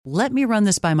"Let me run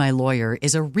this by my lawyer"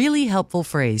 is a really helpful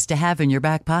phrase to have in your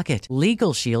back pocket.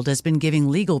 Legal Shield has been giving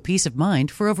legal peace of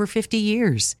mind for over 50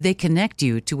 years. They connect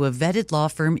you to a vetted law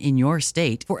firm in your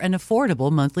state for an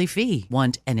affordable monthly fee.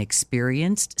 Want an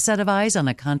experienced set of eyes on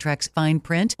a contract's fine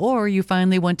print? Or you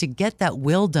finally want to get that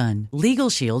will done?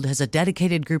 Legal Shield has a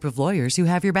dedicated group of lawyers who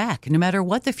have your back, no matter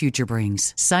what the future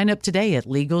brings. Sign up today at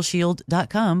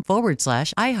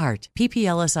LegalShield.com/iHeart.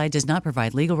 PPLSI does not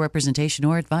provide legal representation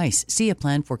or advice. See a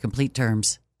plan for complete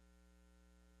terms.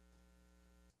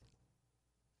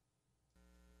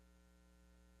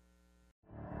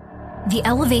 The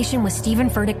Elevation with Stephen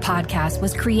Furtick podcast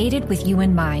was created with you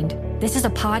in mind. This is a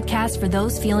podcast for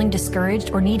those feeling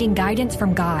discouraged or needing guidance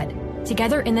from God.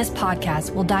 Together in this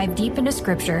podcast, we'll dive deep into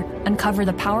Scripture, uncover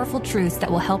the powerful truths that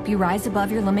will help you rise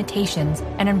above your limitations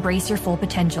and embrace your full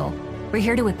potential. We're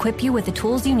here to equip you with the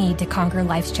tools you need to conquer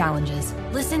life's challenges.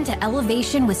 Listen to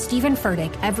Elevation with Stephen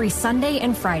Furtick every Sunday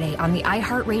and Friday on the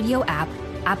iHeartRadio app,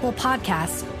 Apple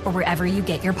Podcasts, or wherever you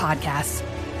get your podcasts.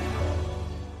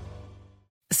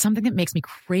 Something that makes me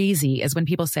crazy is when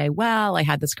people say, well, I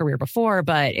had this career before,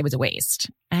 but it was a waste.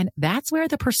 And that's where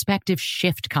the perspective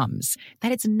shift comes,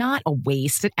 that it's not a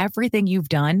waste, that everything you've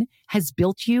done has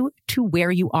built you to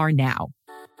where you are now.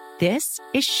 This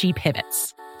is She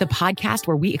Pivots, the podcast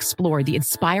where we explore the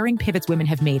inspiring pivots women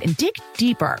have made and dig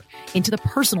deeper into the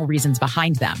personal reasons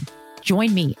behind them.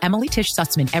 Join me, Emily Tish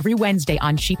Sussman, every Wednesday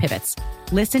on She Pivots.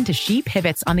 Listen to She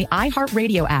Pivots on the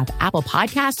iHeartRadio app, Apple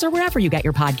Podcasts, or wherever you get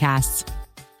your podcasts.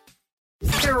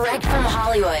 Direct from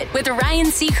Hollywood with Ryan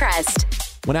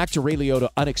Seacrest. When actor Ray Liotta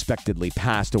unexpectedly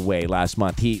passed away last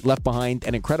month, he left behind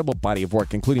an incredible body of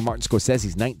work, including Martin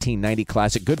Scorsese's 1990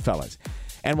 classic Goodfellas.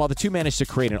 And while the two managed to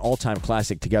create an all-time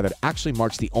classic together, it actually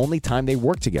marks the only time they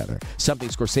worked together, something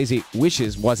Scorsese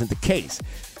wishes wasn't the case.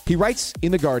 He writes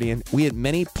in The Guardian, "We had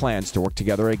many plans to work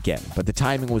together again, but the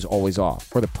timing was always off,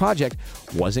 or the project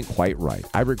wasn't quite right.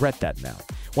 I regret that now.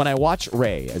 When I watch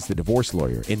Ray as the divorce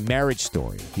lawyer in Marriage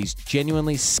Story, he's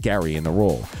genuinely scary in the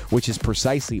role, which is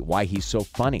precisely why he's so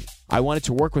funny. I wanted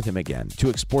to work with him again to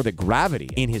explore the gravity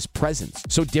in his presence,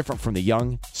 so different from the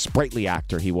young, sprightly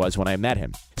actor he was when I met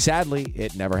him. Sadly,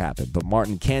 it never happened, but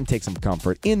Martin can take some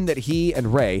comfort in that he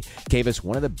and Ray gave us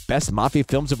one of the best mafia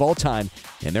films of all time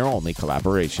in their only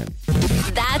collaboration."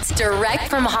 That's direct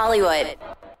from Hollywood.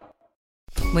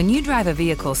 When you drive a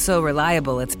vehicle so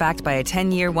reliable it's backed by a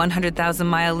 10-year,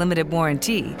 100,000-mile limited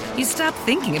warranty, you stop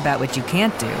thinking about what you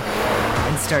can't do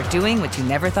and start doing what you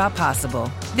never thought possible.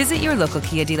 Visit your local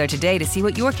Kia dealer today to see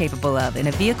what you're capable of in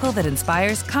a vehicle that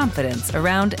inspires confidence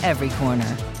around every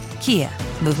corner. Kia,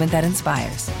 movement that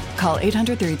inspires. Call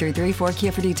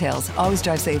 800-333-4KIA for details. Always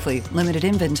drive safely. Limited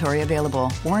inventory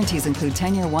available. Warranties include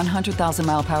 10-year,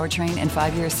 100,000-mile powertrain and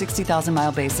 5-year,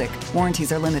 60,000-mile basic.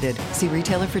 Warranties are limited. See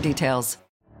retailer for details.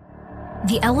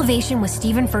 The Elevation with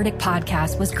Stephen Furtick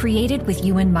podcast was created with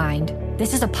you in mind.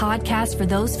 This is a podcast for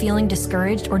those feeling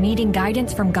discouraged or needing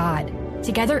guidance from God.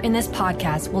 Together in this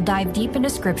podcast, we'll dive deep into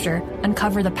Scripture,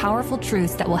 uncover the powerful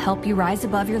truths that will help you rise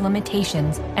above your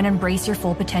limitations and embrace your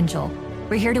full potential.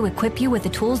 We're here to equip you with the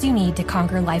tools you need to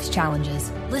conquer life's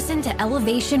challenges. Listen to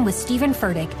Elevation with Stephen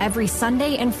Furtick every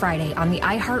Sunday and Friday on the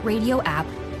iHeartRadio app,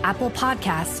 Apple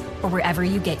Podcasts, or wherever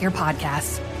you get your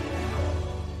podcasts.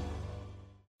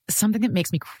 Something that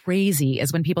makes me crazy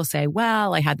is when people say,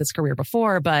 well, I had this career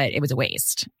before, but it was a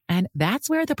waste. And that's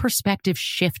where the perspective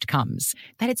shift comes,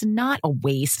 that it's not a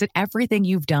waste, that everything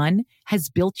you've done has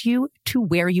built you to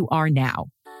where you are now.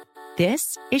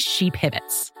 This is She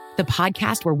Pivots, the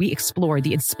podcast where we explore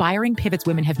the inspiring pivots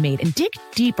women have made and dig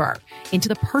deeper into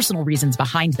the personal reasons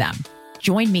behind them.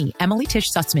 Join me, Emily Tish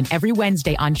Sussman, every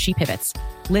Wednesday on She Pivots.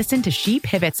 Listen to She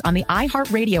Pivots on the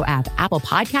iHeartRadio app, Apple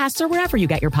Podcasts, or wherever you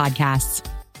get your podcasts.